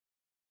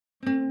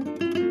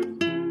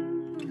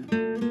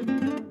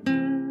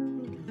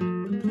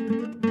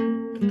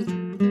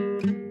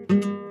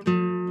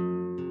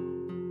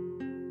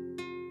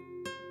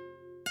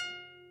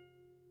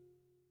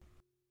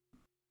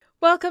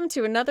Welcome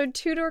to another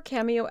Tudor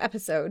Cameo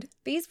episode.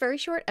 These very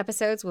short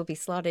episodes will be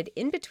slotted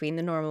in between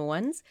the normal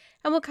ones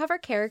and will cover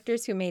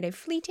characters who made a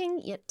fleeting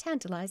yet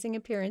tantalizing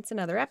appearance in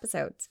other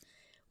episodes.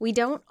 We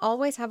don't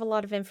always have a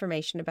lot of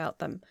information about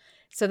them,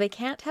 so they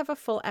can't have a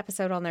full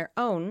episode on their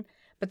own,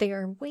 but they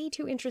are way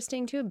too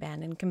interesting to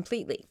abandon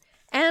completely.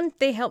 And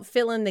they help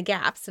fill in the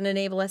gaps and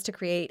enable us to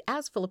create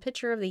as full a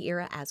picture of the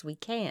era as we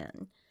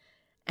can.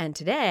 And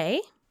today...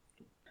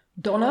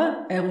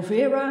 Donna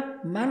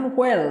Elvira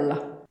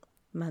Manuel.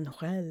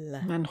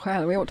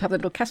 Manuel. We ought to have the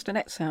little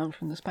castanet sound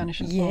from the Spanish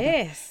as well.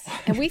 Yes.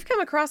 And we've come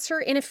across her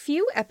in a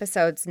few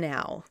episodes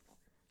now.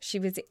 She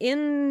was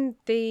in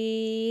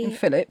the... In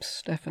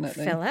Phillips,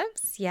 definitely.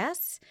 Phillips,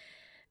 yes.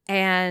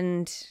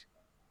 And...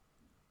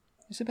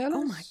 Isabella's?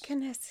 Oh my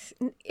goodness.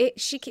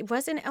 She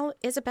was in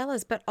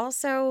Isabella's, but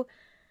also...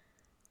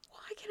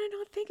 Why can I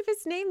not think of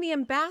his name? The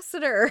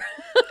ambassador.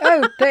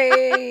 Oh,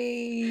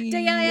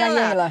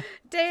 Ayala.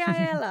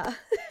 Ayala.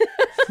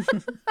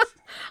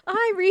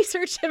 I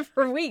researched him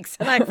for weeks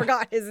and I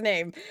forgot his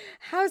name.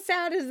 How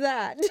sad is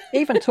that?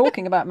 Even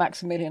talking about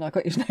Maximilian, I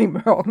got his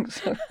name wrong.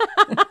 So.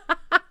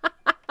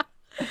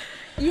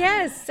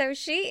 Yes, so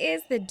she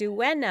is the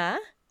duenna,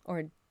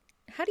 or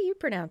how do you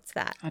pronounce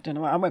that? I don't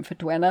know. I went for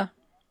duenna.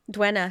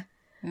 Duenna.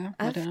 Yeah,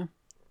 I don't know.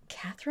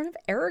 Catherine of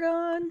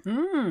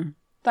Aragon.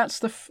 That's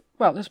the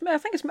I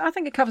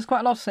think it covers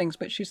quite a lot of things,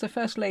 but she's the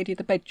first lady of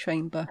the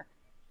bedchamber.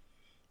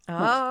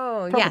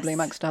 Oh, probably yes.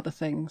 amongst other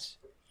things.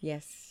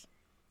 Yes.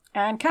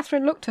 And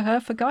Katherine looked to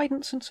her for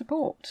guidance and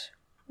support,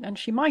 and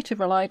she might have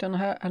relied on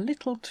her a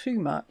little too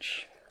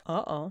much.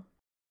 Uh-oh.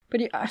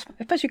 But I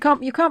suppose you can't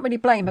really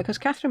blame her, because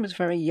Katherine was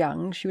very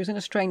young. She was in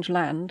a strange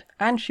land,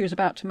 and she was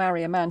about to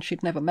marry a man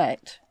she'd never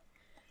met.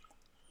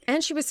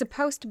 And she was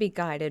supposed to be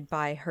guided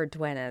by her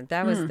duenna.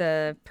 That was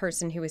the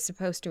person who was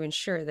supposed to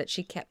ensure that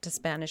she kept to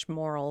Spanish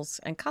morals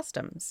and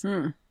customs.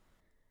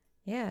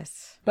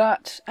 Yes.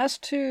 But as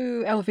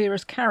to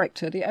Elvira's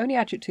character, the only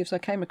adjectives I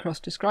came across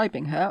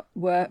describing her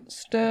were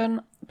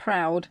stern,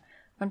 proud,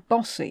 and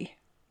bossy.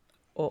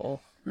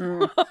 Uh-oh.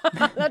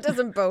 That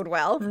doesn't bode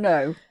well.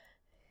 No.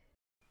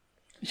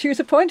 She was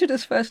appointed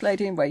as First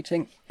Lady in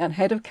Waiting and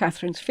head of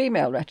Catherine's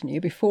female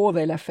retinue before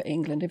they left for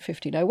England in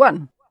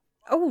 1501.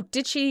 Oh,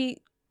 did she...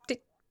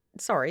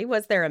 Sorry,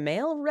 was there a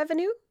male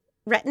retinue?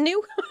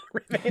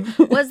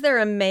 Was there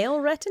a male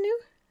retinue?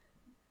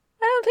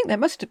 I don't think there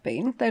must have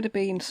been. There'd have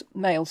been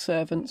male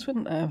servants,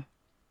 wouldn't there?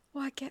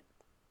 Well,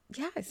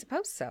 I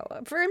suppose so.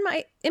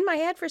 In my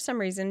head, for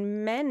some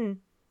reason,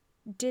 men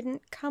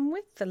didn't come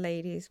with the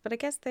ladies, but I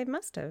guess they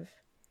must have.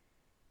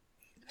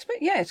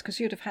 Yeah, it's because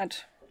you'd have had,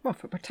 well,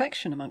 for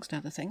protection amongst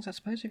other things. I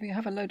suppose if you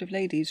have a load of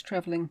ladies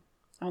travelling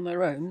on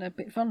their own, they're a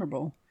bit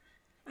vulnerable.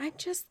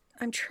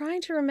 I'm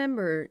trying to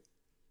remember.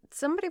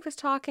 Somebody was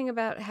talking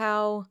about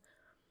how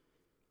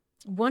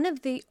one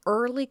of the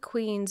early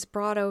queens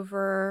brought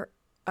over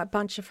a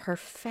bunch of her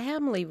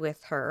family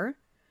with her,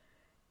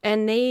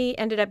 and they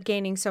ended up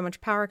gaining so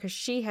much power because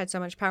she had so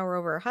much power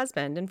over her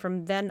husband, and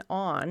from then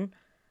on,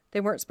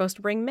 they weren't supposed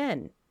to bring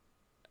men.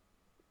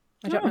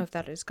 I don't know if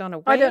that has gone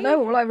away. I don't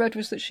know. All I read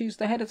was that she's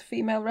the head of the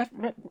female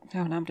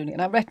I'm doing it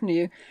now.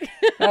 Retinue.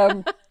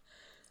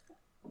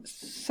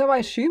 So I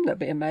assume there'd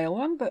be a male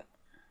one, but...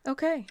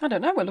 Okay. I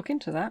don't know. We'll look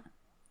into that.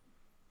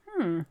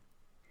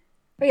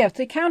 But yeah,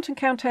 the Count and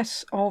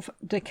Countess of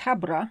de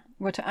Cabra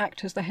were to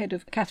act as the head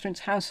of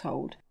Catherine's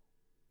household.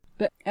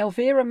 But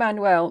Elvira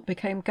Manuel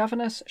became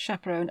governess,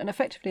 chaperone, and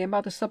effectively a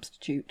mother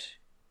substitute.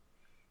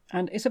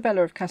 And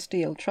Isabella of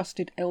Castile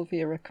trusted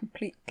Elvira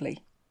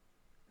completely.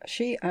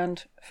 She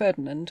and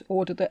Ferdinand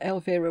ordered that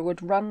Elvira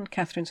would run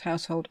Catherine's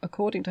household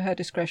according to her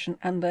discretion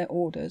and their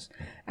orders,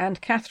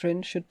 and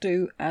Katherine should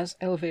do as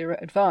Elvira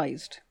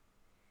advised.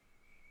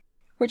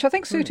 Which I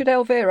think suited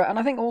Elvira, and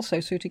I think also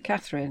suited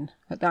Katherine,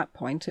 at that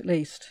point at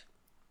least.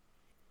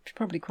 She's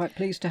probably quite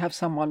pleased to have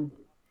someone...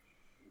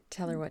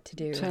 Tell her what to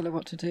do.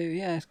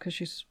 Yes, because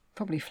she's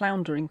probably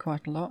floundering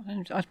quite a lot.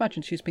 And I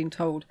imagine she's been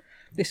told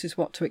this is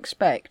what to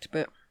expect,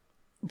 but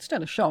it's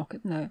still a shock,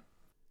 isn't it?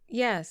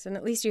 Yes, and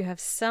at least you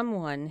have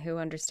someone who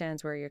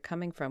understands where you're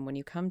coming from when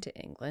you come to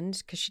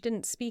England, because she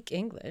didn't speak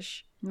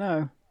English.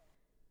 No.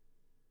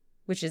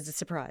 Which is a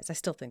surprise. I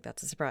still think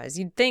that's a surprise.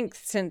 You'd think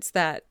since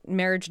that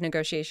marriage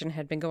negotiation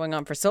had been going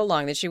on for so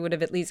long that she would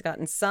have at least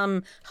gotten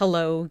some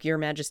hello, Your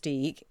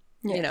Majesty,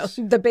 yes.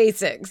 The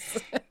basics.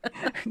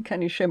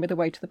 Can you show me the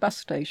way to the bus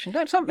station?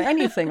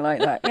 Anything like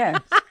that,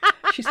 yes.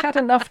 She's had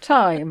enough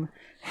time.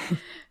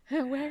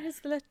 Where is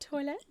the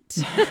toilet?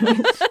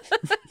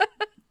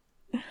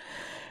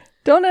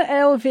 Donna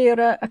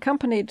Elvira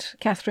accompanied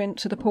Katherine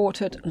to the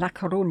port at La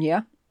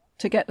Coruña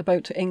to get the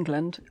boat to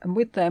England, and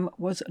with them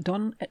was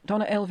Donna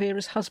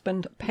Elvira's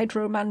husband,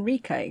 Pedro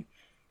Manrique,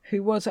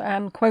 who was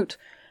a,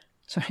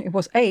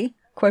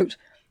 quote,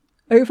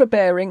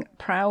 overbearing,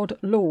 proud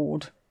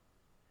lord.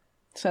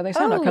 So they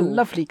sound like a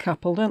lovely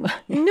couple, don't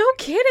they? No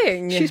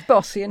kidding. She's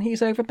bossy and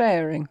he's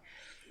overbearing.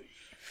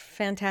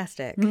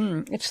 Fantastic.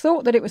 It's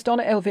thought that it was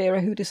Donna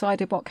Elvira who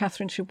decided what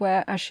Katherine should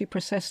wear as she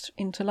processed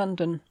into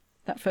London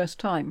that first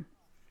time.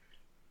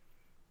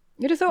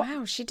 You'd have thought...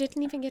 Wow, she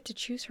didn't even get to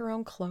choose her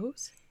own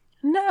clothes?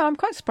 No, I'm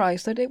quite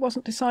surprised that it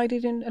wasn't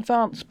decided in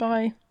advance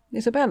by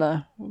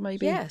Isabella. Or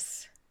maybe...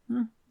 Yes.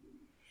 Well,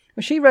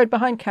 she rode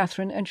behind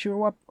Catherine and she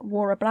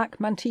wore a black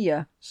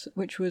mantilla,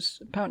 which was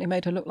apparently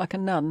made her look like a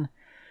nun.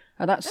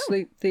 And that's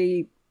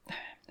the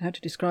how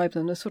to describe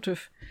them, the sort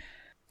of...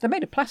 They're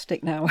made of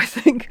plastic now, I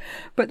think.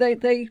 But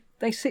they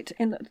sit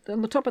on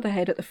the top of the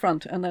head at the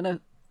front, and then a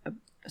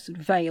sort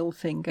of veil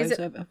thing goes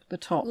over the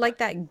top. Like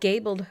that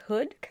gabled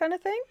hood kind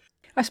of thing?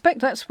 I expect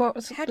that's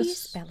what... How do you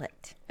spell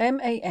it?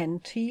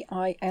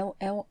 Mantilla.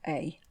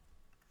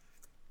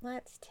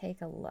 Let's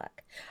take a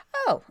look.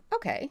 Oh,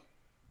 okay.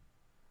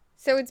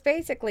 So it's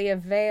basically a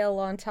veil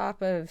on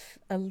top of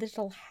a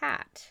little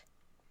hat.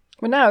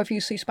 Well, now if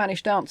you see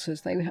Spanish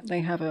dancers,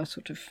 they have a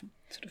sort of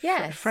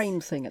yes.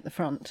 frame thing at the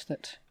front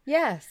that...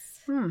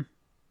 Yes.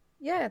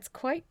 Yeah, it's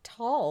quite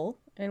tall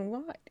and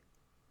wide.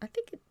 I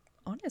think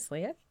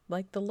honestly, I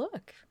like the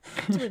look.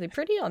 It's really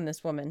pretty on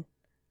this woman.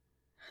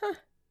 Huh.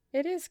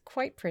 It is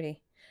quite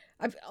pretty.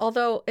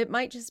 Although it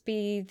might just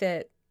be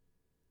that,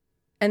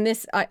 and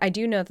this, I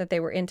do know that they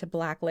were into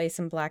black lace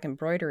and black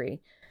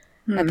embroidery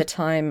at the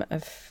time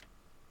of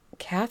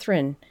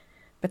Katherine,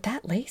 but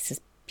that lace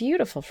is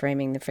beautiful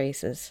framing the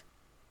faces.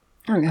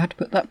 Oh, you had to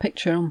put that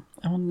picture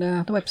on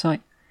the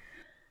website.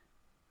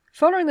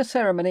 Following the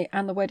ceremony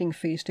and the wedding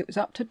feast, it was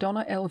up to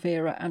Donna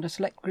Elvira and a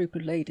select group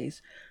of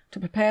ladies to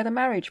prepare the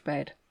marriage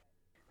bed,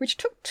 which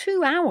took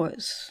 2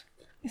 hours.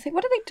 You think,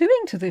 what are they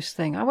doing to this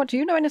thing? Do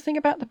you know anything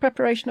about the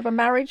preparation of a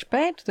marriage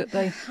bed that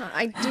they...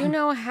 I do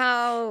know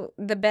how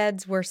the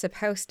beds were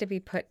supposed to be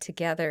put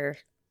together.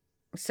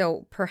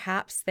 So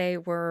perhaps they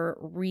were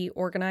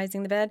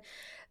reorganizing the bed.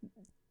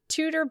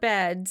 Tudor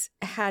beds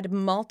had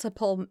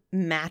multiple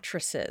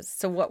mattresses.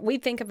 So what we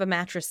think of a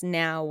mattress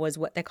now was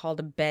what they called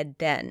a bed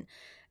then.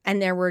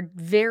 And there were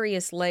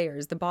various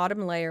layers. The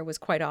bottom layer was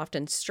quite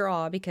often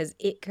straw because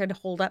it could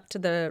hold up to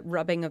the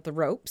rubbing of the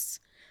ropes.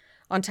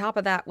 On top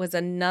of that was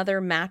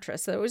another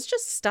mattress. So it was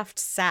just stuffed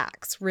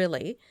sacks,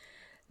 really.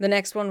 The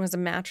next one was a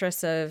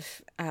mattress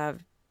of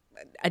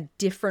a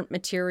different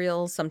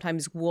material,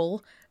 sometimes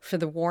wool, for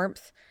the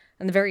warmth.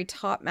 And the very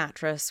top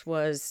mattress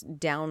was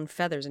down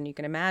feathers. And you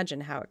can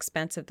imagine how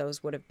expensive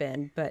those would have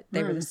been. But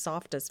they were the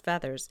softest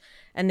feathers.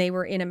 And they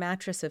were in a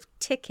mattress of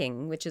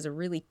ticking, which is a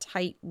really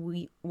tight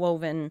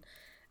woven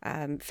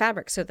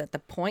fabric so that the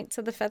points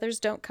of the feathers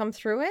don't come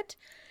through it.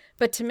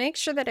 But to make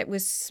sure that it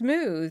was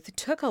smooth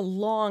took a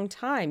long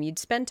time. You'd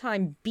spend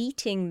time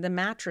beating the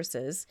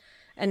mattresses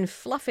and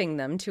fluffing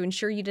them to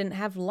ensure you didn't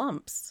have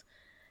lumps.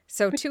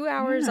 So 2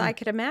 hours, I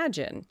could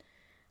imagine,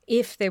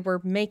 if they were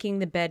making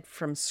the bed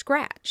from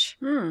scratch.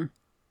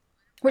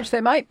 Which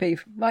they might be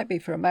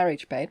for a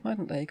marriage bed,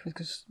 mightn't they?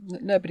 Because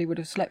nobody would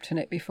have slept in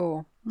it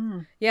before.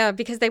 Yeah,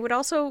 because they would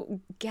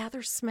also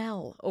gather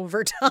smell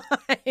over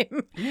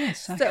time.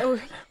 Yes. So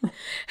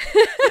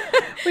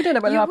we don't know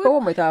whether we're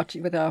born with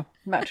our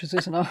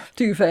mattresses and our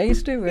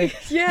duvets, do we?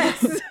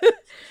 Yes.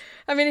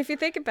 I mean, if you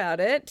think about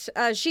it,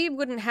 she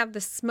wouldn't have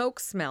the smoke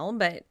smell,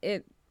 but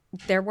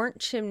there weren't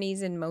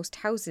chimneys in most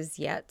houses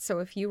yet. So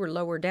if you were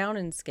lower down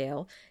in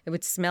scale, it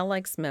would smell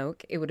like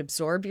smoke. It would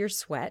absorb your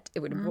sweat.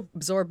 It would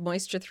absorb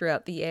moisture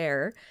throughout the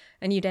air.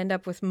 And you'd end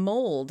up with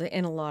mold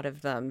in a lot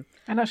of them.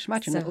 And I should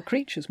imagine little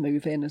creatures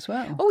move in as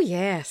well. Oh,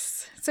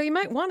 yes. So you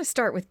might want to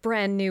start with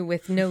brand new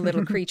with no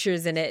little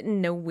creatures in it and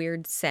no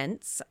weird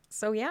scents.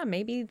 So yeah,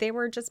 maybe they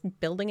were just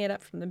building it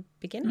up from the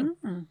beginning.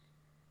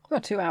 Well,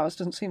 2 hours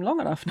doesn't seem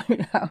long enough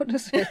now,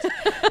 does it?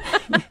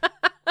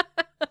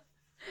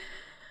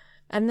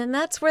 And then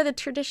that's where the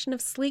tradition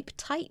of sleep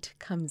tight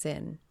comes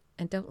in.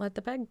 And don't let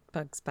the bed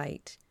bugs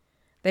bite.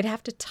 They'd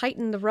have to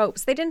tighten the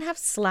ropes. They didn't have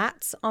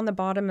slats on the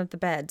bottom of the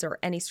beds or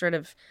any sort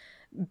of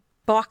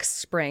box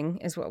spring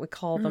is what we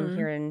call them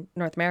here in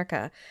North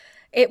America.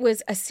 It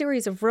was a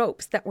series of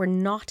ropes that were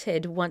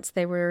knotted once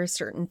they were a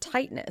certain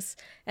tightness.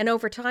 And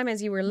over time,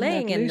 as you were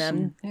laying in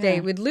them, they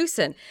would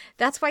loosen.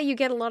 That's why you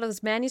get a lot of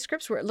those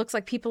manuscripts where it looks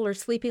like people are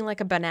sleeping like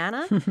a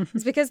banana.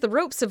 It's because the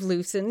ropes have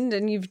loosened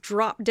and you've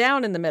dropped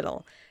down in the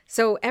middle.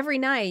 So every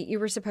night you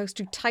were supposed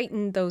to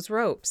tighten those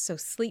ropes. So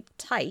sleep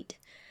tight.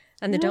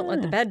 And the don't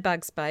let the bed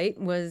bugs bite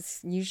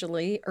was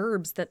usually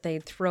herbs that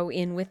they'd throw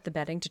in with the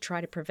bedding to try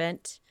to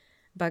prevent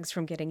bugs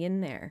from getting in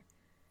there.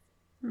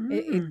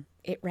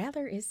 It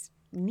rather is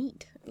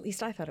neat. At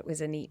least I thought it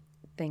was a neat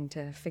thing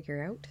to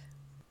figure out.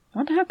 I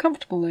wonder how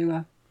comfortable they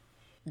were.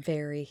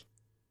 Very.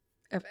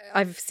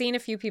 I've seen a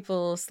few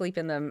people sleep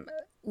in them.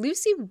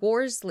 Lucy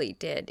Worsley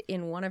did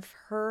in one of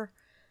her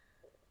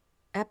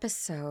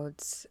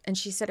episodes, and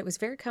she said it was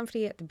very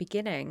comfy at the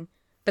beginning,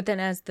 but then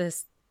as the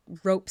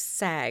rope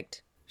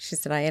sagged, she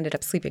said I ended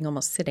up sleeping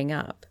almost sitting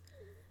up.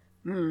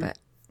 But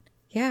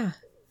yeah,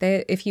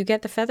 if you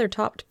get the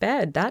feather-topped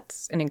bed,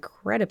 that's an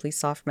incredibly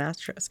soft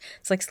mattress.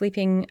 It's like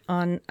sleeping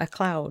on a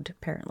cloud,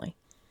 apparently.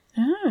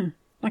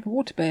 Like a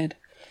waterbed.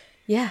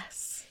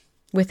 Yes,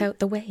 without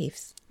the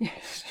waves.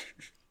 Yes.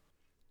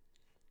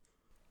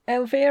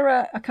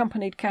 Elvira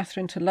accompanied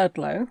Katherine to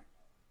Ludlow,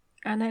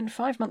 and then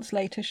 5 months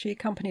later she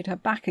accompanied her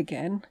back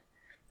again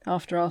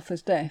after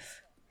Arthur's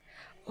death.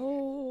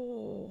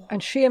 Oh.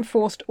 And she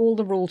enforced all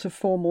the rules of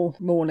formal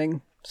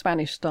mourning,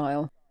 Spanish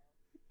style.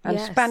 And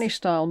Yes. Spanish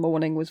style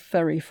mourning was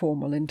very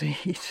formal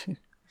indeed.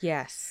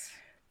 Yes.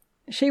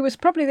 She was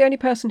probably the only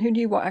person who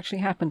knew what actually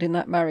happened in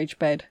that marriage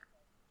bed.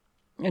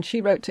 And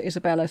she wrote to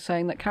Isabella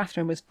saying that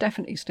Katherine was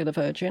definitely still a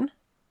virgin.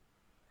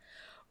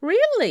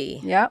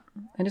 Really? Yeah,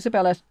 and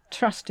Isabella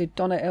trusted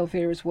Donna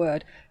Elvira's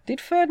word. Did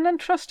Ferdinand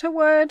trust her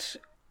word?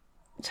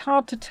 It's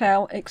hard to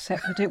tell,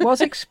 except that it was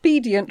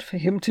expedient for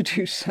him to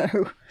do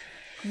so.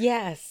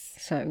 Yes.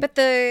 So, But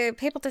the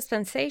papal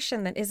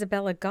dispensation that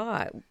Isabella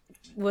got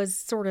was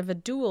sort of a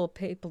dual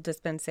papal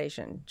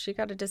dispensation. She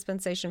got a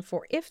dispensation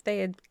for if they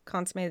had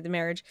consummated the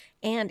marriage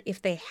and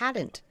if they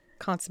hadn't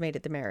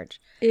consummated the marriage.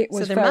 it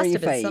was so there very must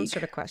have been vague. some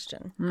sort of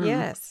question.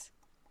 Yes.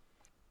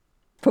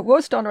 But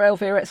was Donna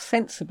Elvira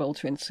sensible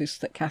to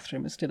insist that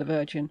Catherine was still a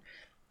virgin?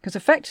 Because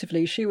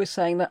effectively she was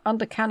saying that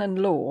under canon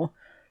law,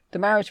 the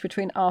marriage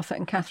between Arthur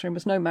and Catherine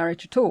was no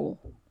marriage at all.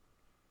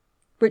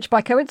 Which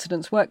by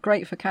coincidence worked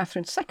great for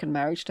Catherine's second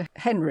marriage to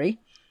Henry.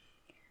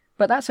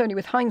 But that's only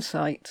with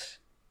hindsight.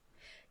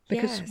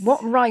 Because Yes.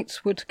 what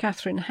rights would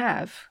Catherine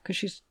have? Because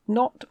she's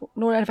not,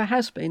 nor ever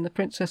has been, the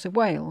Princess of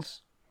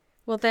Wales.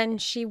 Well, then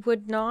she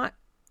would never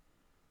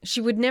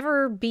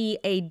be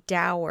a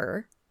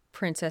dower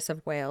Princess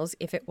of Wales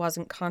if it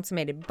wasn't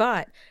consummated.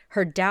 But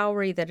her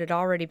dowry that had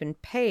already been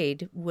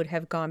paid would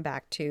have gone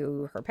back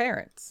to her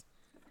parents.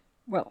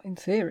 Well, in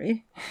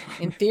theory.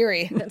 In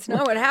theory, that's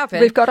not what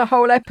happened. We've got a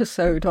whole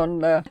episode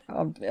on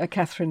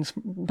Catherine's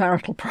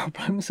marital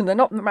problems, and they're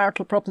not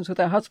marital problems with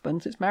her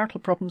husbands, it's marital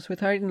problems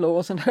with her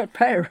in-laws and her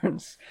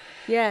parents.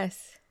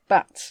 Yes.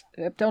 But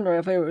Donna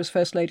Elvira was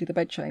First Lady of the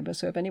Bedchamber,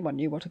 so if anyone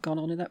knew what had gone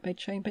on in that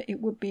bedchamber, it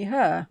would be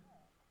her.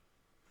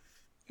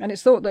 And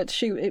it's thought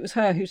that it was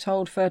her who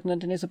told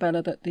Ferdinand and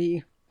Isabella that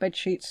the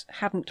bedsheets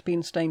hadn't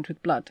been stained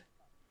with blood.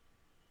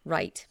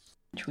 Right.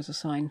 Which was a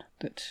sign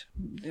that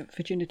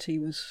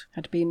virginity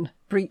had been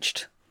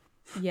breached.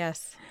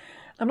 Yes.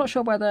 I'm not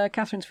sure whether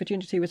Catherine's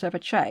virginity was ever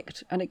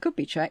checked, and it could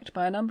be checked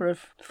by a number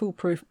of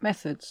foolproof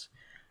methods.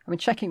 I mean,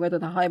 checking whether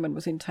the hymen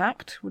was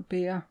intact would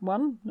be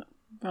one,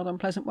 rather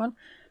unpleasant one,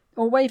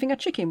 or waving a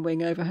chicken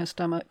wing over her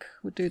stomach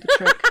would do the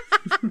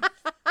trick.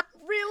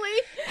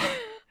 Really?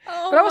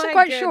 Oh, But I wasn't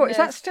my quite sure. Is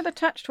that goodness. still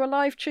attached to a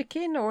live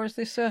chicken, or is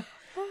this a...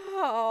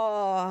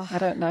 Oh. I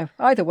don't know.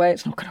 Either way,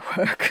 it's not going to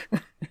work.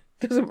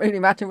 Doesn't really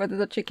matter whether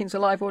the chicken's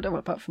alive or dead, well,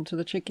 apart from to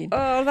the chicken.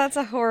 Oh, that's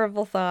a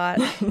horrible thought.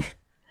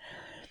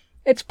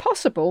 It's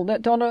possible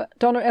that Donna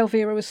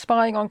Elvira was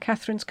spying on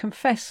Catherine's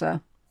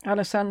confessor,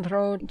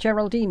 Alessandro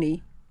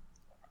Geraldini.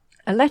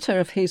 A letter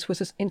of his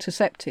was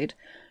intercepted,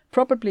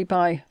 probably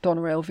by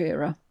Donna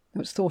Elvira, it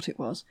was thought it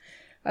was,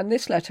 and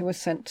this letter was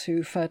sent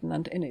to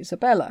Ferdinand and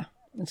Isabella.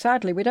 And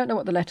sadly, we don't know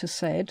what the letter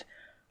said,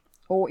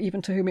 or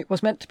even to whom it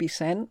was meant to be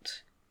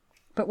sent.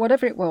 But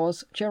whatever it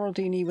was,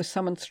 Geraldini was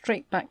summoned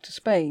straight back to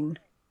Spain.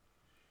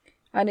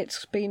 And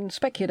it's been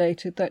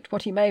speculated that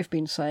what he may have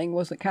been saying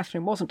was that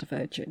Catherine wasn't a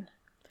virgin.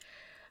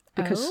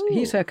 Because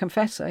he's her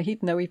confessor,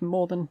 he'd know even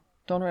more than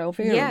Donna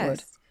Elvira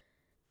would.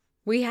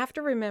 We have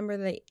to remember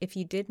that if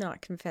you did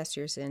not confess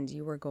your sins,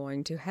 you were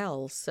going to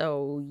hell.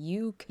 So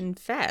you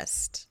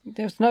confessed.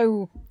 There's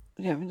no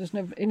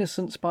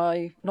innocence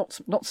by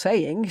not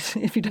saying.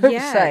 If you don't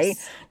say,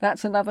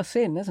 that's another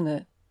sin, isn't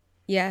it?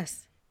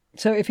 Yes.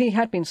 So if he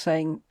had been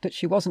saying that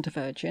she wasn't a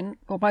virgin,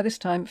 well, by this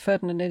time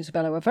Ferdinand and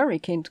Isabella were very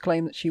keen to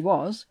claim that she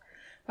was.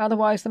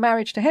 Otherwise, the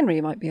marriage to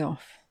Henry might be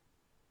off.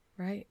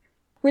 Right.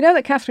 We know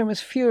that Catherine was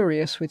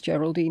furious with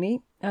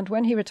Geraldini, and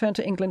when he returned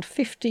to England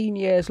 15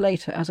 years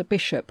later as a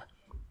bishop,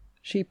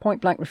 she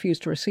point-blank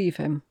refused to receive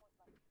him.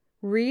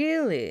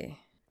 Really?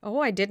 Oh,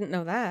 I didn't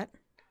know that.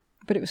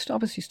 But it was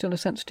obviously still a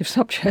sensitive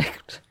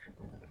subject.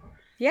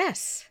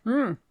 Yes.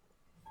 Oh,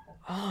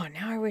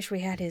 now I wish we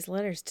had his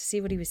letters to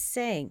see what he was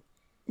saying.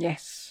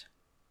 Yes.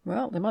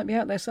 Well, they might be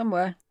out there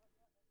somewhere.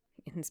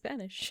 In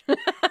Spanish.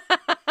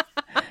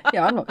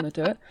 Yeah, I'm not going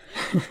to do it.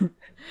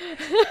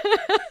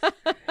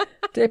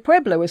 De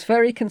Puebla was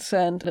very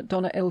concerned at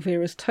Donna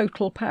Elvira's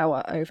total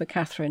power over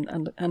Catherine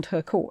and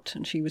her court,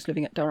 and she was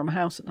living at Durham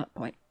House at that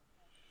point.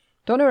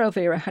 Donna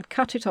Elvira had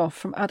cut it off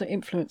from other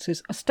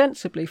influences,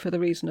 ostensibly for the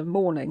reason of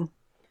mourning.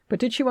 But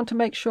did she want to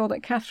make sure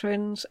that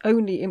Catherine's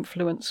only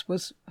influence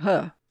was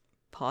her?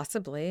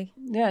 Possibly.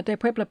 Yeah, De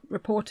Puebla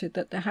reported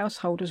that the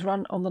household was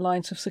run on the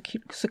lines of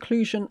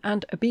seclusion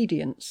and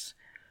obedience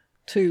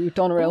to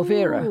Donna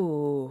Elvira.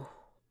 Ooh.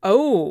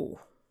 Oh.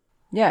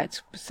 Yeah,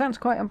 it sounds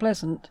quite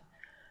unpleasant.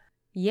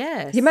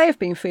 Yes. He may have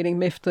been feeling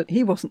miffed that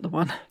he wasn't the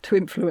one to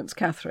influence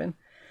Catherine.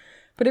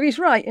 But if he's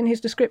right in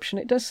his description,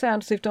 it does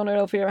sound as if Donna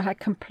Elvira had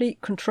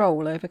complete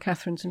control over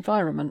Catherine's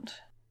environment.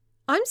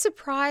 I'm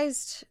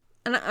surprised,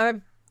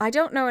 and I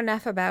don't know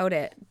enough about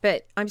it,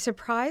 but I'm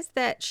surprised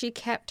that she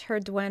kept her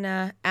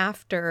duenna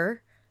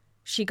after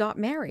she got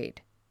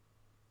married.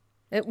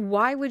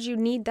 Why would you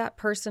need that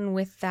person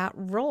with that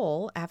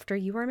role after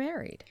you were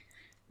married?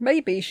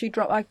 Maybe she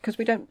dropped, because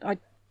I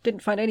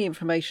didn't find any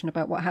information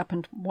about what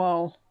happened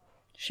while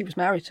she was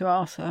married to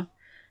Arthur.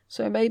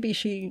 So maybe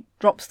she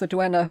drops the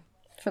duenna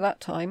for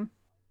that time.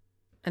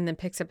 And then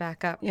picks it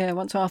back up. Yeah,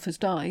 once Arthur's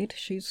died,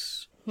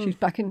 she's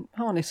back in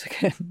harness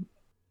again.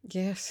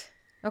 Yes.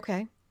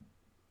 Okay.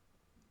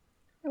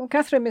 Well,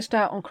 Catherine missed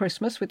out on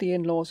Christmas with the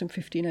in-laws in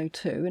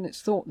 1502, and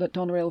it's thought that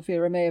Donna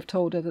Elvira may have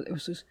told her that it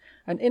was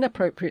an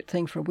inappropriate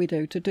thing for a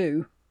widow to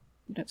do.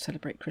 You don't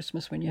celebrate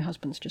Christmas when your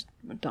husband's just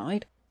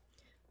died.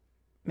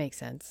 Makes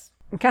sense.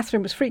 And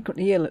Catherine was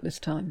frequently ill at this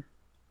time.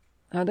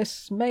 Now,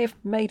 this may have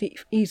made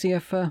it easier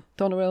for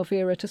Donna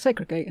Elvira to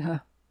segregate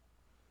her.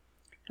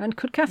 And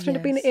could Catherine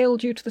have been ill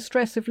due to the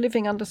stress of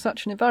living under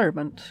such an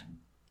environment?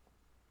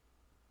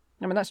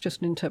 I mean, that's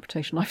just an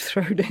interpretation I've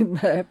thrown in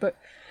there, but...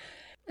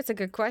 It's a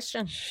good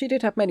question. She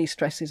did have many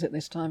stresses at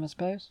this time, I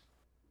suppose.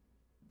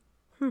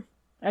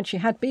 And she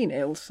had been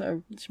ill,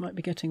 so she might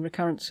be getting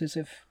recurrences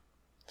of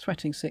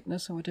sweating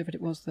sickness or whatever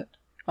it was that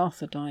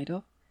Arthur died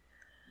of.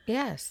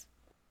 Yes.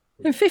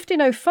 In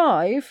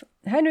 1505,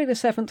 Henry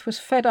VII was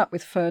fed up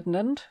with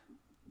Ferdinand.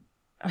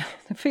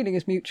 The feeling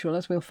is mutual,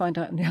 as we'll find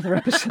out in the other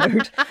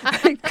episode.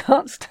 They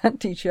can't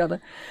stand each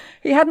other.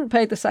 He hadn't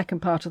paid the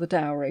second part of the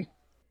dowry.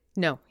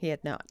 No, he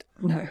had not.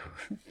 No.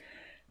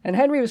 And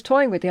Henry was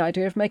toying with the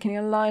idea of making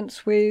an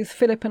alliance with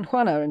Philip and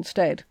Juana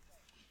instead.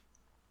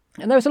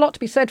 And there was a lot to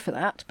be said for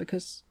that,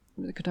 because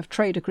they could have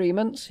trade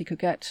agreements, he could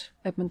get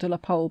Edmund de la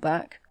Pole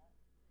back.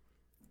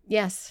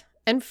 Yes,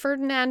 and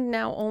Ferdinand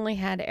now only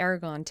had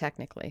Aragon,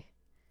 technically.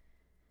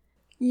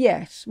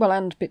 Yes, well,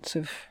 and bits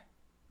of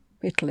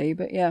Italy,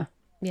 but yeah.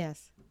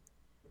 Yes.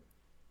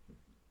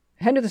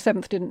 Henry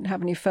VII didn't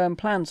have any firm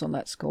plans on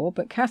that score,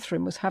 but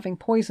Catherine was having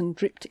poison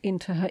dripped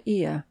into her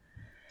ear.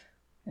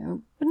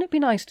 Wouldn't it be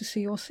nice to see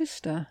your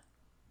sister?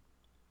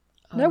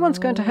 No one's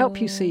going to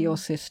help you see your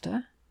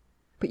sister,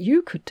 but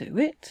you could do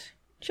it.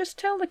 Just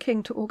tell the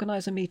king to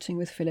organise a meeting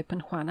with Philip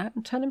and Juana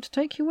and tell him to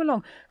take you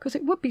along, because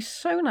it would be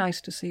so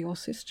nice to see your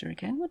sister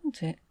again,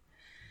 wouldn't it?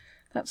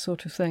 That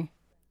sort of thing.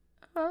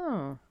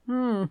 Oh.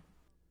 And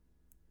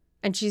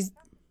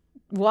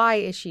why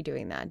is she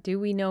doing that? Do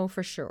we know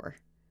for sure?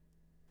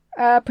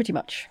 Pretty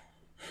much.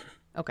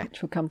 Okay.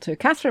 Which we'll come to.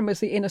 Catherine was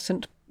the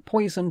innocent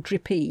poison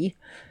drippee,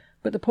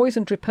 but the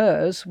poison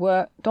drippers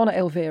were Donna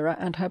Elvira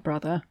and her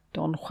brother,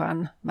 Don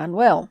Juan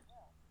Manuel.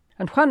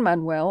 And Juan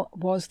Manuel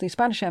was the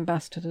Spanish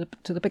ambassador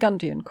to the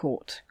Burgundian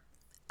court.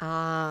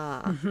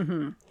 Ah.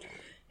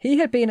 He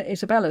had been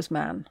Isabella's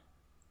man.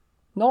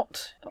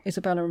 Not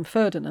Isabella and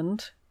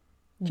Ferdinand,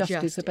 just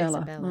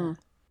Isabella.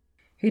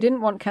 He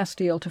didn't want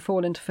Castile to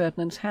fall into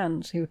Ferdinand's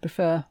hands. He would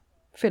prefer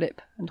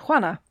Philip and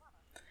Juana.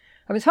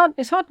 I mean,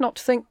 it's hard not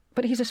to think,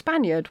 but he's a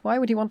Spaniard. Why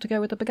would he want to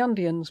go with the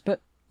Burgundians?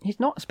 But he's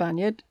not a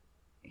Spaniard.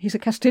 He's a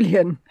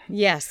Castilian.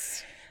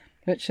 Yes.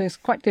 Which is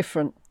quite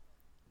different.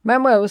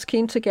 Manuel was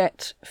keen to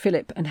get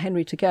Philip and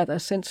Henry together,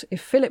 since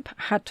if Philip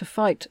had to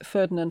fight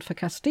Ferdinand for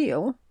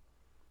Castile,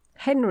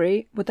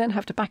 Henry would then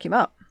have to back him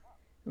up.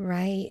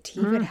 Right. He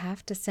would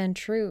have to send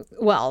troops.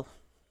 Well,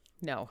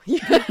 no.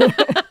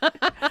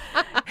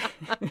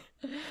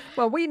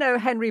 Well, we know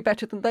Henry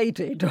better than they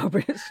did,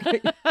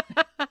 obviously.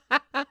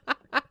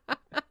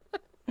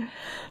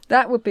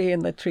 That would be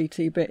in the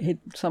treaty, but he'd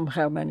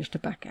somehow managed to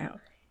back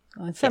out.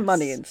 I'd send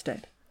money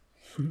instead.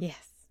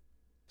 Yes.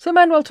 So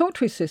Manuel talked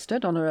to his sister,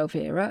 Donna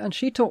Elvira, and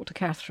she talked to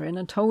Catherine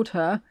and told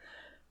her,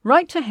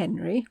 write to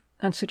Henry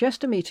and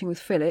suggest a meeting with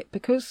Philip,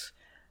 because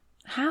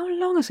how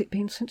long has it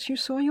been since you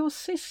saw your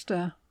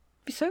sister?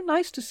 It'd be so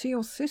nice to see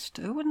your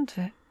sister, wouldn't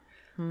it?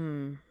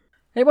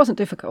 It wasn't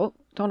difficult.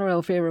 Donna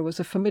Elvira was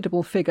a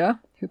formidable figure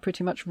who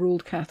pretty much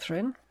ruled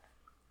Catherine.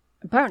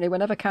 Apparently,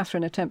 whenever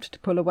Catherine attempted to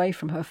pull away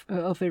from her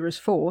Elvira's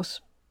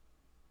force,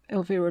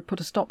 Elvira would put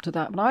a stop to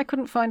that. But I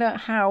couldn't find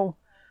out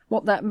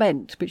what that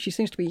meant, but she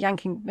seems to be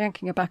yanking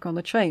her back on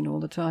the chain all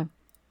the time.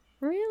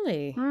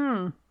 Really?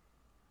 I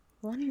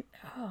wonder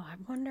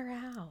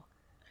how.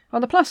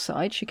 On the plus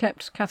side, she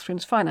kept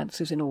Catherine's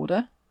finances in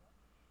order,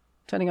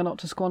 telling her not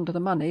to squander the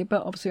money,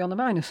 but obviously on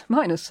the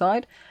minus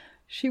side,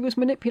 she was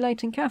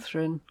manipulating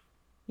Catherine.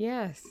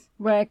 Yes.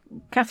 Where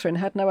Catherine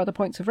had no other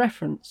points of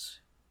reference.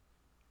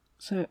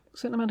 So, a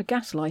certain amount of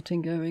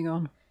gaslighting going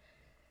on.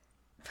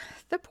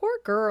 The poor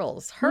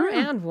girls. Her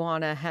and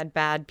Juana had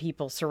bad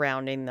people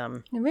surrounding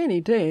them. It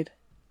really did.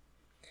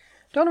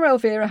 Donna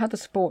Elvira had the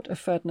support of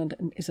Ferdinand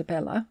and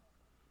Isabella,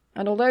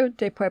 and although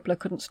De Puebla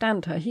couldn't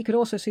stand her, he could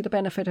also see the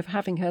benefit of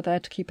having her there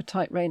to keep a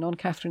tight rein on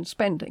Catherine's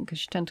spending, because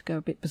she tended to go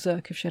a bit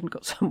berserk if she hadn't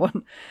got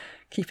someone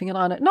keeping an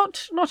eye on it.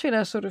 Not in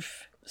a sort of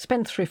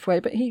spendthrift way,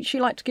 but she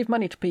liked to give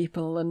money to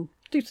people, and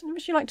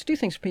she liked to do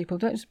things for people,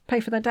 don't pay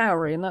for their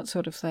dowry and that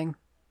sort of thing.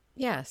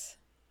 Yes,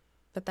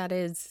 but that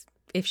is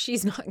if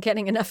she's not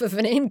getting enough of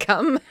an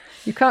income.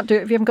 You can't do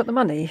it if you haven't got the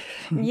money.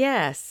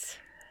 Yes.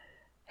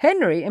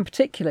 Henry, in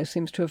particular,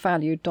 seems to have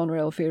valued Donna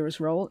Elvira's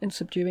role in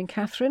subduing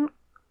Catherine.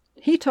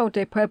 He told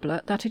De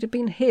Puebla that it had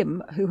been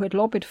him who had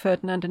lobbied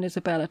Ferdinand and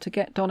Isabella to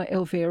get Donna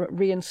Elvira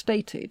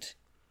reinstated.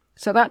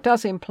 So that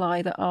does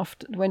imply that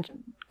when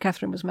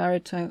Catherine was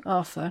married to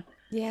Arthur,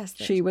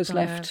 she was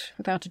left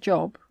without a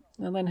job.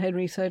 And then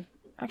Henry said,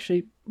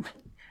 actually,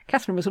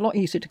 Catherine was a lot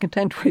easier to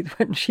contend with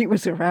when she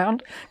was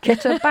around.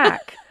 Get her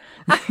back.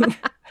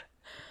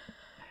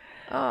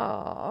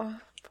 Oh,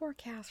 Poor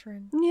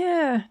Katherine.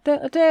 Yeah.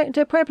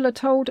 De Puebla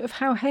told of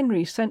how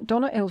Henry sent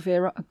Donna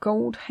Elvira a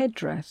gold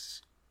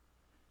headdress.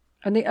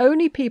 And the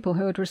only people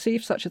who had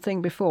received such a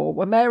thing before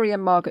were Mary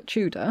and Margaret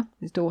Tudor,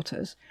 his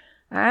daughters,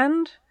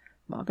 and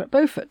Margaret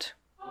Beaufort.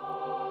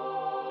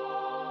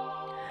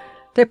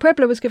 De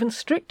Puebla was given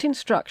strict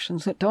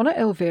instructions that Donna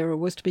Elvira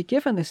was to be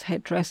given this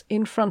headdress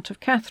in front of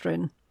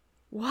Katherine.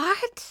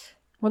 What?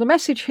 Well, the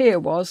message here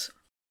was,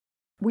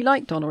 we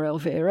like Donna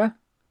Elvira,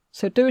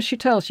 so do as she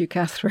tells you,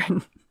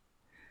 Katherine.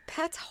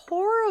 That's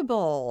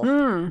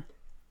horrible.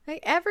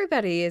 Like,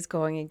 everybody is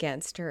going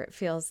against her, it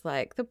feels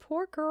like. The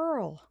poor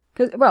girl.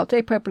 Well,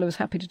 De Puebla was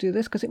happy to do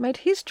this because it made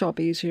his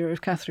job easier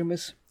if Katherine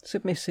was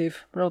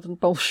submissive rather than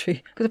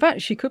bolshy. Because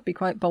apparently she could be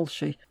quite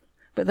bolshy.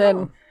 But then...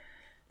 Oh.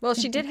 Well,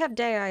 she did have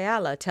De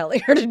Ayala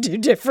telling her to do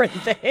different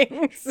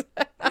things.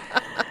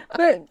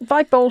 But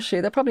by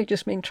bolshy, they're probably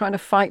just mean trying to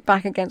fight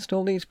back against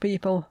all these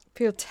people.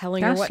 People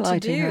telling her what to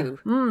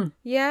do.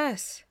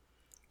 Yes.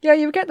 Yeah,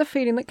 you get the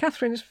feeling that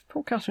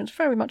poor Catherine's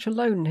very much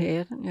alone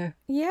here, don't you?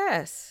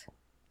 Yes.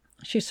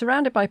 She's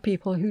surrounded by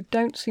people who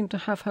don't seem to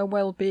have her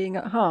well-being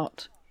at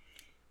heart.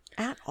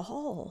 At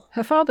all.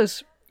 Her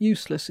father's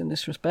useless in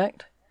this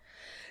respect.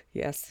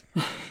 Yes.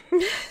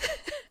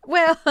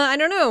 Well, I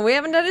don't know. We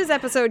haven't done his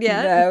episode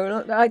yet.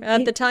 No.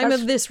 At the time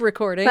of this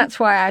recording. That's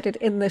why I added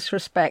in this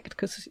respect,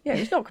 because,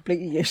 he's not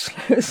completely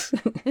useless.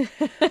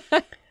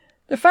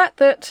 The fact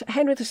that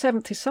Henry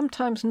VII is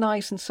sometimes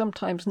nice and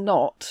sometimes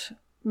not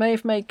may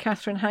have made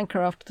Katherine hanker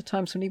after the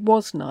times when he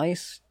was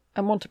nice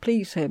and want to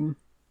please him.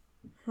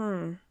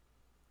 And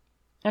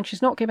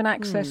she's not given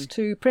access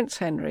to Prince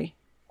Henry.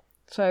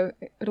 So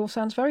it all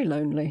sounds very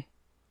lonely.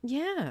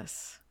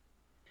 Yes.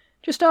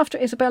 Just after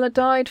Isabella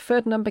died,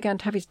 Ferdinand began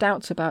to have his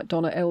doubts about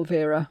Donna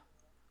Elvira.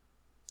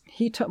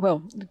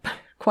 Well,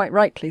 quite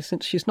rightly,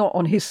 since she's not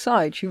on his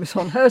side, she was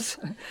on her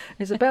side,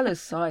 Isabella's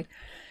side.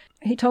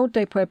 He told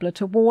De Puebla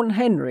to warn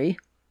Henry,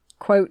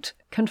 quote,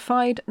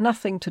 confide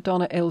nothing to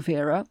Donna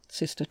Elvira,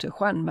 sister to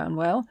Juan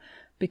Manuel,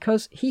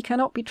 because he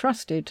cannot be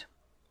trusted.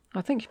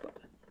 I think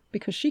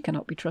because she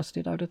cannot be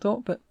trusted, I would have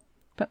thought, but...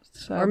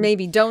 or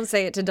maybe don't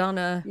say it to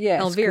Donna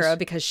Elvira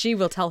because she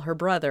will tell her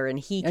brother and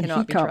he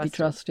cannot be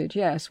trusted.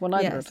 Yes, well,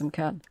 neither of them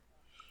can.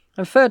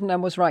 And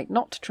Ferdinand was right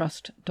not to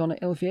trust Donna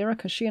Elvira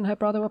because she and her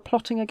brother were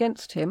plotting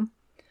against him.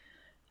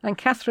 And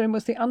Katherine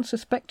was the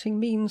unsuspecting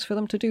means for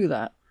them to do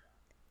that.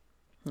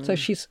 So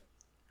she's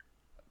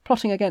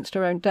plotting against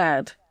her own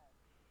dad.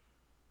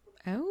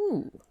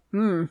 Oh.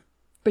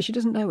 But she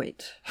doesn't know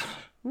it.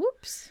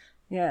 Whoops.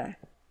 Yeah.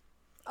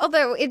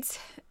 Although it's,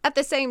 at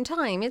the same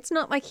time, it's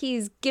not like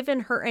he's given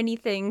her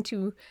anything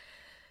to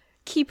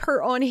keep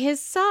her on his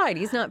side.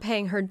 He's not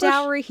paying her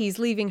dowry. He's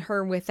leaving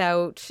her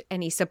without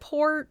any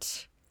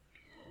support.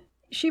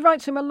 She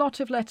writes him a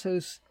lot of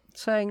letters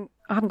saying,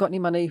 I haven't got any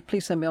money,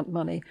 please send me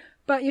money.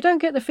 But you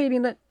don't get the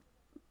feeling that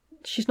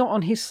she's not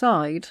on his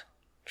side.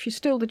 She's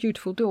still the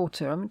dutiful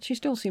daughter. I mean, she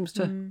still seems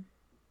to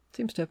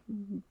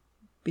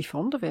be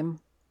fond of him.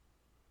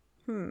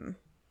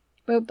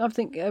 Well, I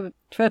think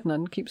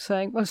Ferdinand keeps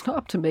saying, well, it's not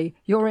up to me.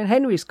 You're in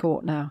Henry's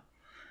court now.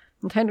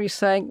 And Henry's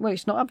saying, well,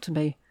 it's not up to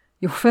me.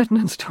 You're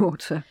Ferdinand's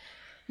daughter.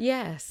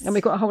 Yes. And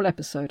we've got a whole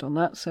episode on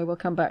that, so we'll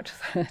come back to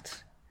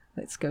that.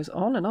 It goes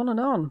on and on and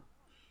on.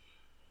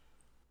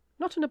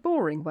 Not in a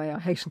boring way, I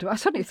hasten to. I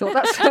suddenly thought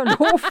that sounded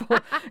awful.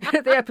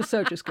 The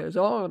episode just goes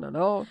on and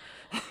on.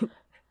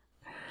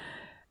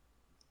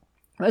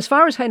 As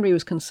far as Henry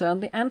was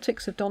concerned, the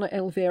antics of Donna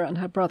Elvira and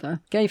her brother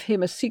gave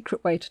him a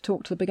secret way to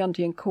talk to the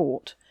Burgundian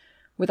court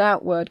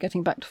without word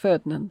getting back to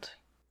Ferdinand.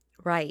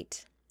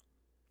 Right.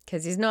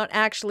 Because he's not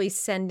actually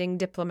sending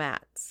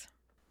diplomats.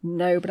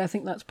 No, but I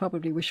think that's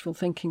probably wishful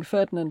thinking.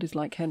 Ferdinand is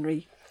like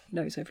Henry. He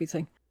knows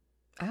everything.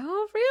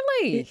 Oh,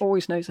 really? He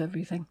always knows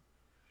everything.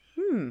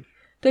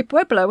 De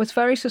Puebla was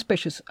very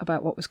suspicious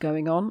about what was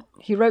going on.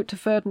 He wrote to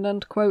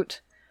Ferdinand,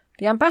 quote,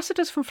 the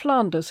ambassadors from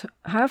Flanders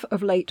have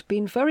of late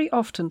been very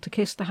often to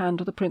kiss the hand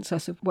of the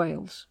Princess of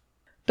Wales.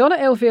 Donna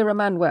Elvira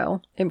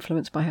Manuel,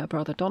 influenced by her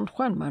brother Don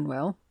Juan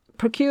Manuel,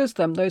 procures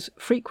them those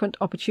frequent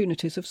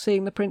opportunities of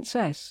seeing the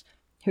princess,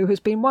 who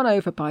has been won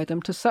over by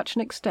them to such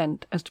an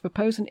extent as to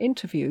propose an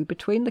interview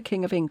between the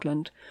King of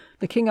England,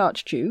 the King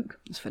Archduke,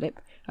 that's Philip,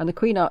 and the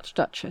Queen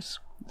Archduchess,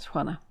 that's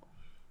Juana.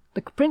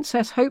 The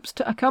princess hopes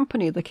to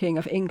accompany the King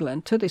of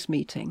England to this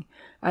meeting,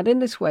 and in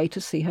this way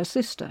to see her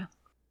sister.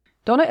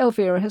 Donna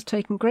Elvira has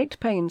taken great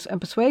pains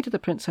and persuaded the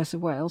Princess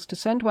of Wales to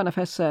send one of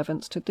her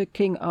servants to the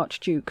King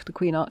Archduke, the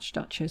Queen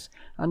Archduchess,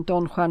 and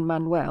Don Juan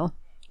Manuel,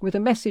 with a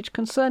message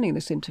concerning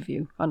this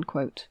interview,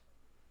 unquote.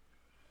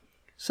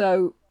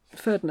 So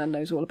Ferdinand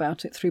knows all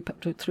about it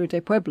through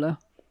De Puebla.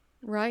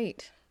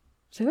 Right.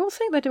 So they all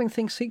think they're doing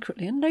things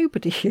secretly, and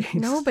nobody is.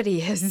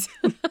 Nobody is.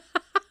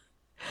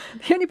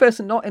 The only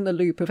person not in the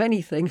loop of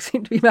anything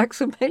seemed to be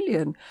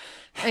Maximilian.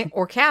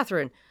 Or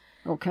Katherine.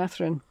 Or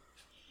Katherine.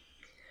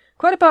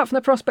 Quite apart from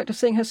the prospect of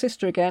seeing her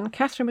sister again,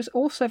 Katherine was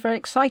also very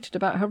excited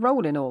about her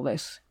role in all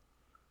this.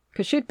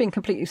 Because she'd been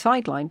completely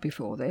sidelined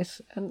before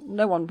this, and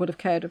no one would have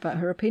cared about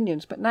her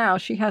opinions. But now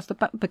she has the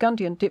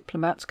Burgundian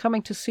diplomats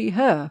coming to see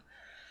her.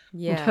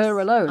 Yes. And her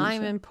alone.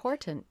 I'm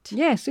important.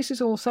 Yes, this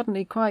is all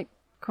suddenly quite,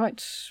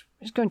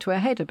 it's going to her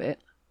head a bit.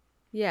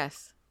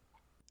 Yes.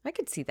 I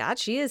could see that.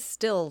 She is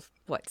still,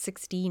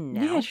 16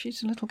 now? Yeah,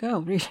 she's a little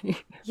girl, really.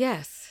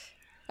 Yes.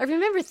 I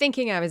remember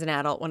thinking I was an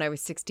adult when I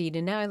was 16,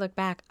 and now I look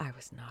back, I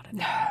was not an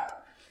adult.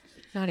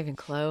 Not even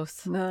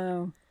close.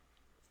 No.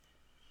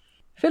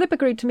 Philip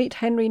agreed to meet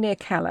Henry near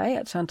Calais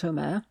at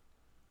Saint-Omer.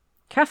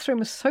 Katherine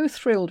was so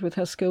thrilled with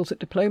her skills at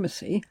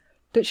diplomacy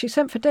that she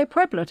sent for de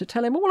Puebla to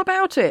tell him all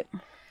about it.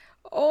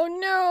 Oh,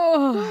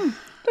 no.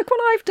 Look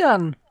what I've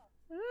done.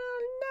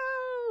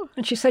 Oh, no.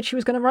 And she said she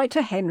was going to write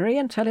to Henry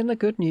and tell him the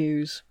good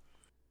news.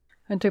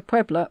 And de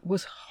Puebla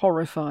was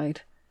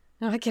horrified.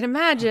 I can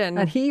imagine.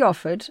 And he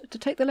offered to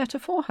take the letter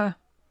for her.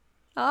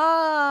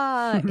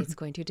 Ah, it's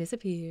going to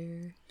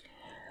disappear.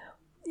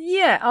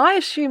 Yeah, I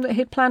assume that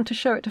he'd planned to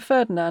show it to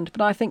Ferdinand,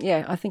 but I think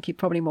he'd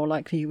probably more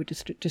likely he would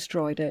have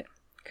destroyed it.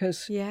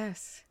 Because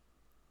yes,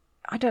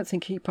 I don't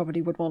think he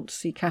probably would want to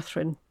see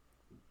Katherine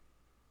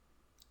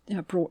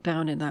brought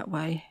down in that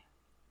way.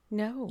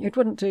 No. It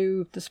wouldn't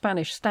do the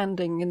Spanish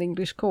standing in the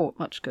English court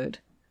much good.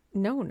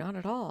 No, not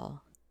at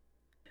all.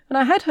 And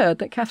I had heard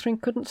that Katherine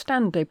couldn't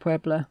stand de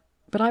Puebla,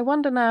 but I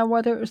wonder now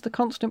whether it was the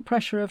constant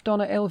pressure of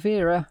Donna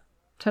Elvira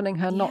telling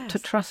her not to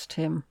trust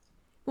him.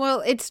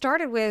 Well, it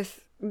started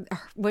with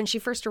when she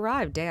first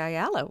arrived, de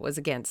Ayala was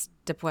against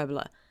de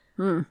Puebla.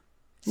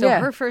 So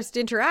her first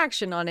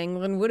interaction on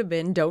England would have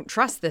been, don't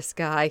trust this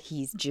guy,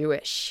 he's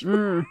Jewish.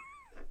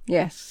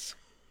 Yes.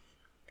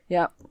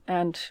 Yeah,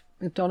 and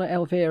with Donna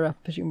Elvira,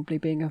 presumably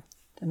being an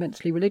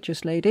immensely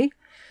religious lady.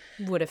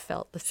 Would have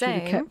felt the same.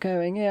 She'd have kept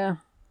going, yeah.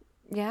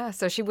 Yeah,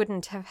 so she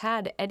wouldn't have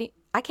had any...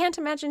 I can't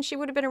imagine she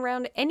would have been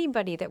around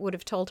anybody that would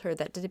have told her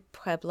that de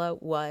Puebla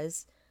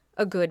was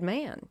a good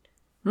man.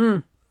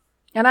 And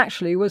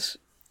actually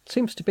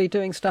seems to be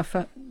doing stuff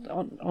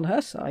on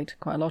her side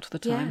quite a lot of the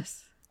time.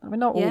 Yes. I mean,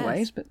 not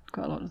always, but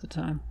quite a lot of the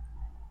time.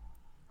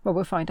 Well,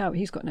 we'll find out.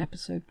 He's got an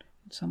episode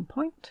at some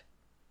point.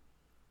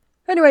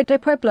 Anyway, de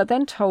Puebla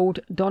then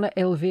told Donna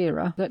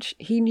Elvira that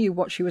he knew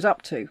what she was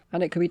up to,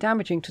 and it could be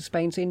damaging to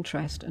Spain's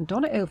interest, and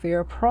Donna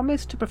Elvira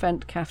promised to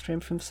prevent Katherine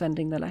from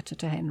sending the letter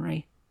to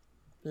Henry.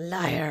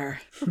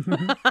 Liar.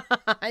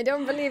 I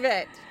don't believe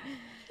it.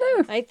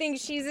 No. I think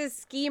she's a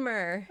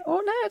schemer.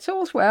 Oh, no, it's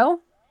all's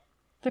well.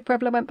 De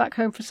Puebla went back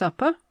home for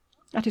supper,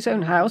 at his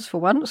own house for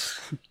once.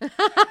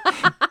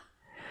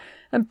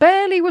 And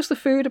barely was the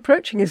food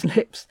approaching his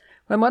lips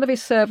when one of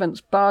his servants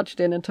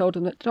barged in and told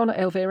him that Donna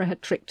Elvira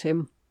had tricked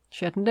him.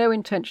 She had no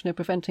intention of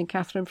preventing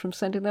Katherine from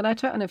sending the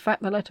letter, and in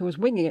fact the letter was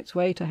winging its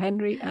way to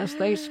Henry as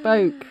they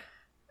spoke.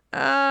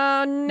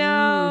 Oh,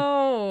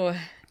 no.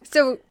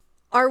 So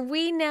are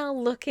we now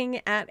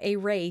looking at a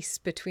race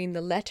between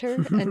the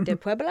letter and de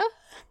Puebla?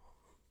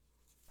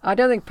 I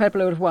don't think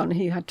Puebla would have won.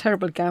 He had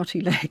terrible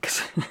gouty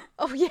legs.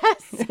 Oh,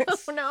 yes.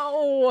 Oh,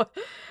 no.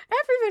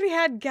 Everybody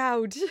had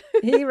gout.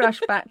 He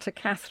rushed back to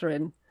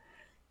Katherine,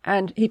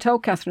 and he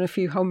told Katherine a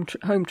few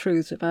home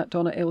truths about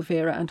Donna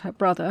Elvira and her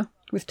brother,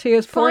 with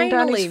tears pouring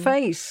down his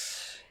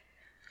face.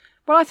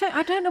 Well,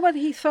 I don't know whether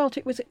he felt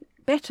it was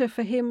better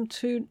for him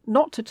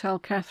not to tell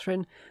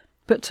Katherine,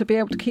 but to be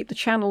able to keep the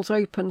channels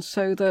open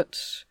so that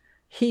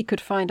he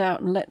could find out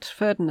and let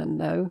Ferdinand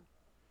know.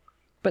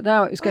 But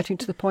now it was getting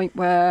to the point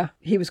where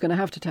he was going to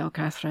have to tell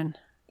Katherine.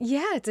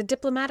 Yeah, it's a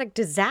diplomatic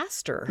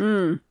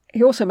disaster.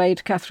 He also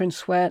made Katherine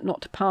swear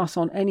not to pass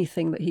on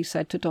anything that he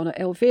said to Donna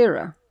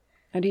Elvira.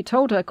 And he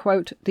told her,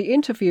 quote, the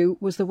interview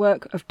was the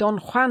work of Don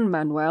Juan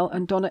Manuel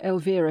and Donna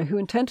Elvira, who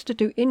intended to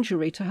do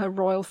injury to her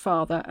royal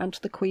father and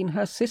to the Queen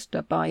her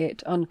sister by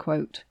it,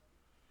 unquote.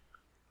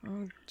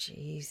 Oh,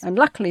 jeez. And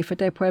luckily for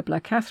de Puebla,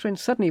 Katherine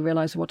suddenly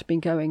realised what had been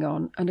going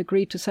on and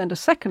agreed to send a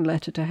second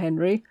letter to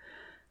Henry,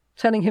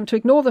 telling him to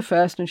ignore the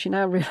first, and she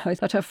now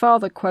realised that her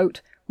father,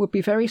 quote, would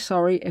be very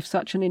sorry if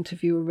such an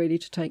interview were really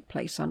to take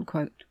place,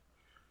 unquote.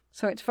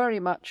 So it's very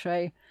much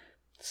a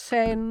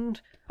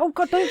send... Oh,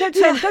 God, don't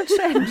send, don't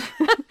send.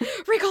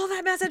 Recall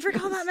that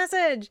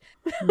message.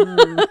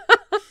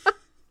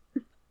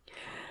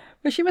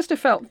 Well, she must have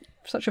felt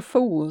such a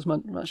fool as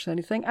much as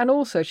anything, and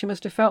also she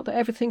must have felt that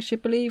everything she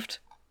believed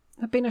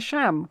had been a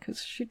sham,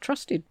 because she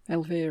trusted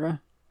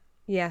Elvira.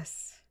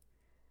 Yes.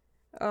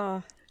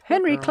 Oh,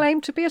 Henry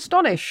claimed to be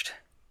astonished,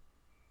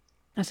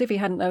 as if he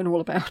hadn't known all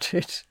about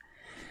it.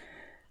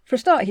 For a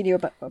start, he knew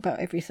about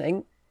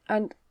everything,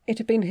 and it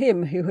had been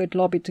him who had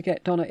lobbied to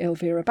get Donna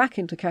Elvira back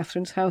into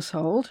Katherine's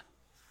household.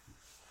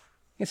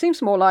 It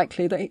seems more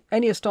likely that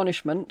any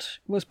astonishment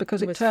was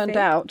because it turned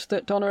out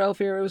that Donna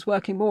Elvira was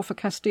working more for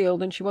Castile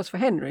than she was for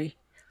Henry.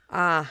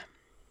 Ah,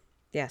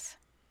 yes.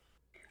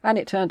 And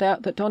it turned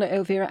out that Donna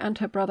Elvira and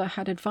her brother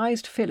had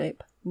advised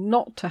Philip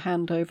not to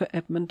hand over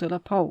Edmund de la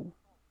Pole.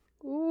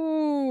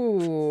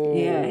 Ooh.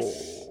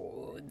 Yes.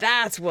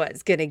 That's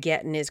what's going to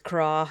get in his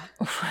craw.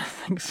 Oh, I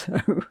think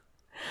so.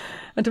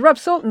 And to rub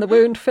salt in the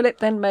wound, Philip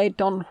then made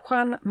Don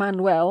Juan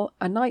Manuel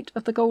a Knight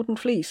of the Golden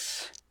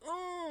Fleece.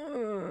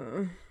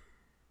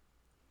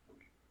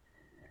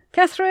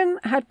 Katherine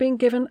had been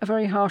given a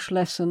very harsh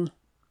lesson,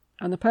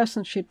 and the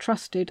person she had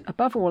trusted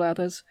above all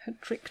others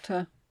had tricked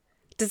her.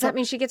 Does that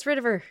mean she gets rid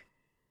of her?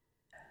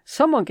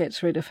 Someone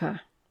gets rid of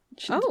her.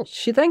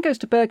 She then goes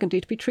to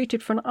Burgundy to be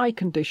treated for an eye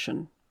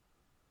condition.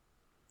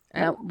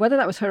 Now, whether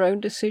that was her own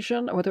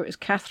decision, or whether it was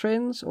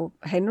Catherine's or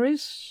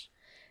Henry's...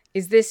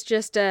 Is this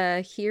just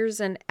a here's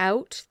an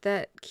out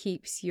that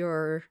keeps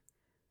your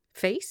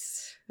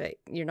face? Like,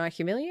 you're not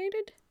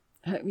humiliated?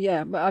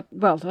 Yeah, but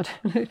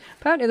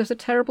apparently there's a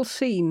terrible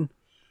scene.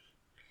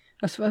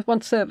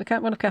 One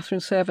of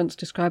Catherine's servants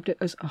described it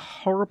as a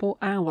horrible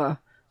hour.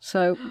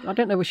 So I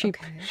don't know if she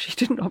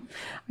didn't...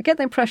 I get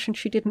the impression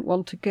she didn't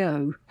want to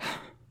go.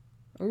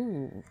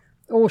 Ooh.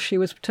 Or she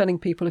was telling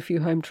people a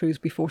few home truths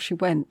before she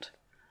went.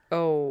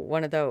 Oh,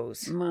 one of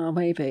those. Well,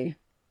 maybe.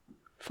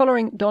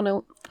 Following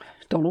Donald.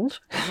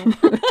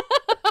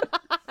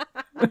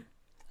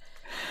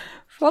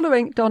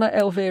 Following Donna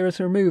Elvira's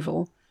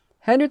removal,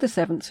 Henry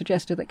VII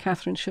suggested that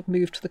Catherine should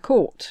move to the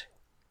court.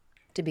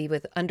 To be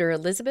under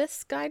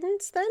Elizabeth's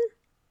guidance, then?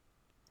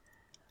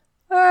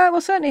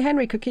 Well, certainly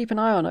Henry could keep an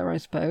eye on her, I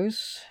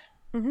suppose.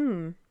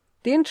 Mm-hmm.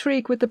 The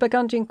intrigue with the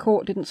Burgundian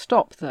court didn't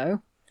stop,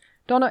 though.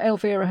 Donna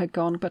Elvira had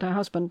gone, but her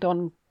husband,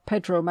 Don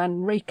Pedro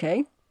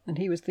Manrique, and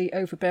he was the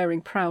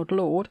overbearing, proud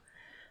lord,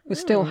 was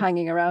still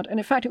hanging around. And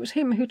in fact, it was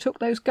him who took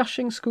those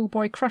gushing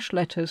schoolboy crush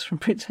letters from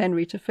Prince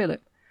Henry to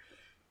Philip.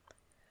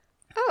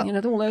 Oh. You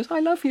know, all those, I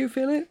love you,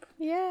 Philip.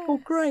 Yeah.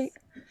 Oh, great.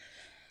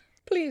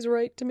 Please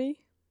write to me.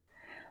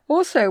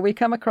 Also, we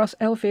come across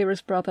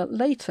Elvira's brother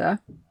later,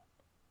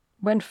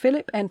 when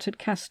Philip entered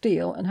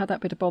Castile and had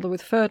that bit of bother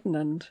with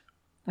Ferdinand.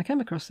 I came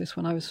across this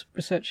when I was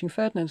researching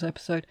Ferdinand's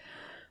episode.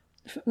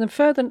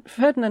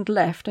 Ferdinand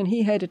left and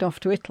he headed off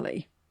to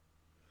Italy.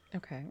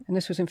 Okay. And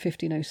this was in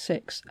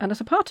 1506. And as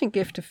a parting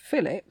gift to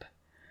Philip,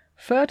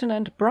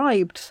 Ferdinand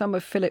bribed some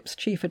of Philip's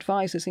chief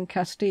advisors in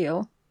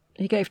Castile.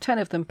 He gave 10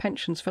 of them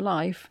pensions for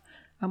life,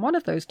 and one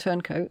of those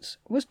turncoats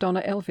was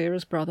Donna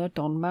Elvira's brother,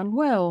 Don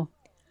Manuel.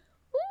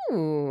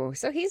 Ooh,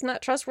 so he's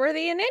not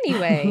trustworthy in any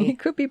way. He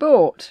could be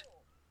bought.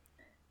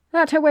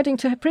 At her wedding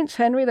to Prince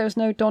Henry, there was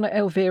no Donna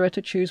Elvira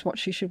to choose what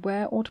she should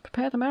wear or to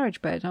prepare the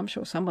marriage bed. I'm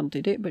sure someone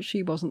did it, but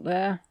she wasn't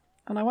there.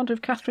 And I wonder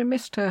if Catherine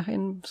missed her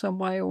in some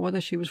way or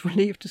whether she was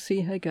relieved to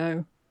see her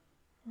go.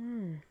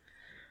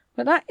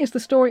 But that is the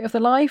story of the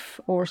life,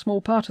 or a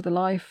small part of the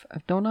life,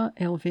 of Donna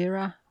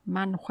Elvira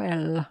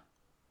Manuel.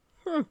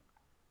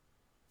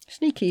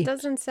 Sneaky.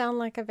 Doesn't sound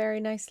like a very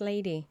nice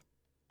lady.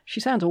 She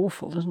sounds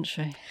awful, doesn't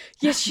she?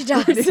 Yes, she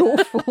does. Really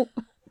awful.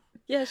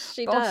 Yes,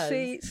 she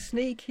Bossy, does.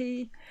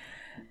 sneaky,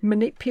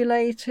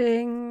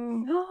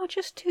 manipulating. Oh,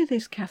 just do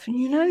this, Catherine.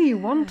 You know you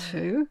want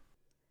to.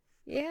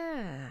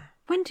 Yeah.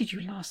 When did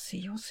you last see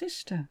your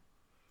sister?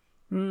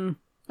 I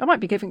might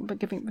be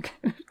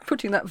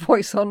putting that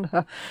voice on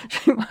her.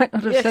 She might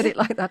not have said it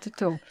like that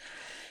at all.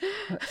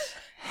 But...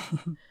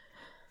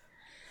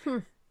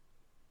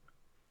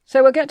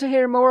 So we'll get to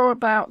hear more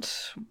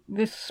about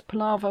this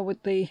palaver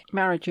with the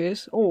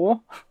marriages,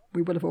 or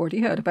we will have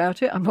already heard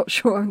about it. I'm not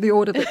sure the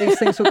order that these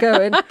things will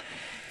go in.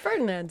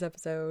 Ferdinand's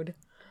episode.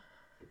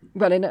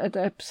 Well, in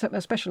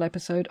a special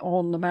episode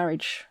on the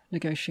marriage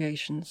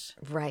negotiations.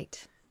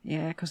 Right.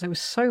 Yeah, because there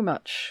was so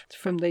much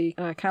from the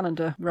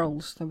calendar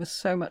rolls. There was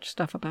so much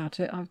stuff about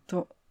it. I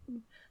thought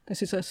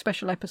this is a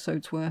special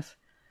episode's worth.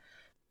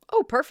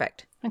 Oh,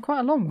 perfect. And quite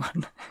a long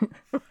one.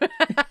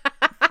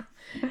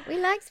 We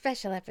like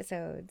special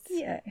episodes.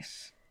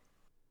 Yes.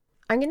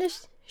 I'm going to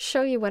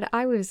show you what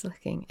I was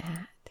looking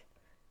at.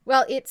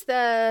 Well, it's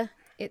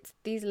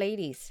these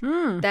ladies.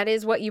 That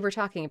is what you were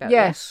talking about.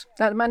 Yes.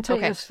 That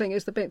mantellius thing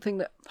is the big thing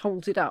that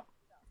holds it up.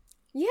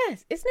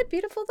 Yes. Isn't it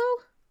beautiful,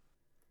 though?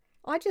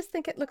 I just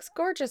think it looks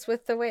gorgeous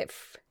with the way it...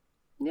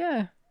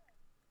 Yeah.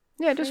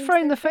 Yeah, just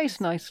frame the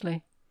face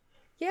nicely.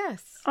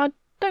 Yes. I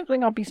don't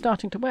think I'll be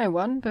starting to wear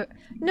one, but...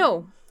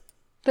 No.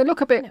 They look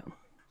a bit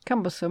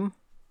cumbersome.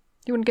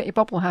 You wouldn't get your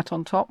bobble hat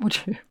on top, would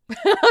you?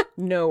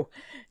 No,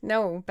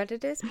 but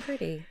it is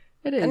pretty.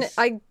 It is.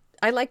 And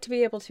I like to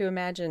be able to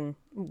imagine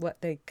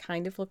what they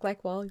kind of look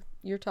like while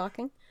you're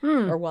talking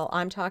or while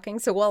I'm talking.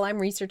 So while I'm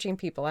researching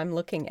people, I'm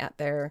looking at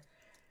their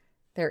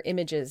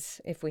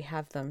images if we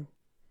have them.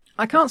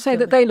 I can't say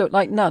that they look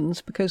like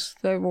nuns because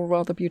they're all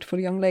rather beautiful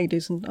young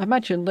ladies. And I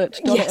imagine that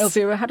Donna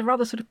Elvira had a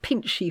rather sort of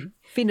pinchy,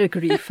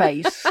 vinegary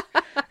face.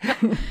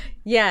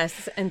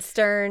 Yes, and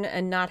stern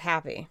and not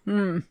happy.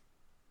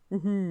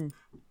 Mm-hmm.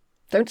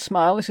 Don't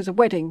smile. This is a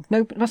wedding.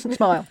 No, mustn't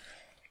smile.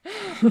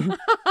 Oh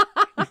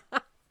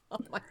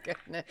my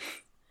goodness.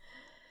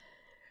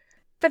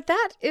 But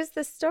that is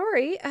the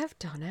story of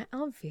Donna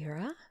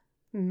Elvira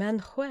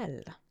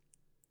Manuel.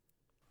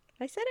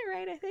 I said it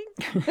right, I think.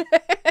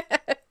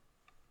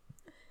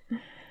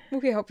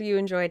 We hope you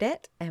enjoyed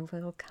it, and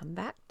we'll come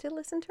back to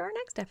listen to our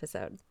next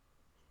episode.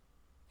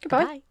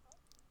 Goodbye.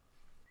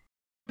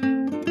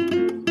 Bye.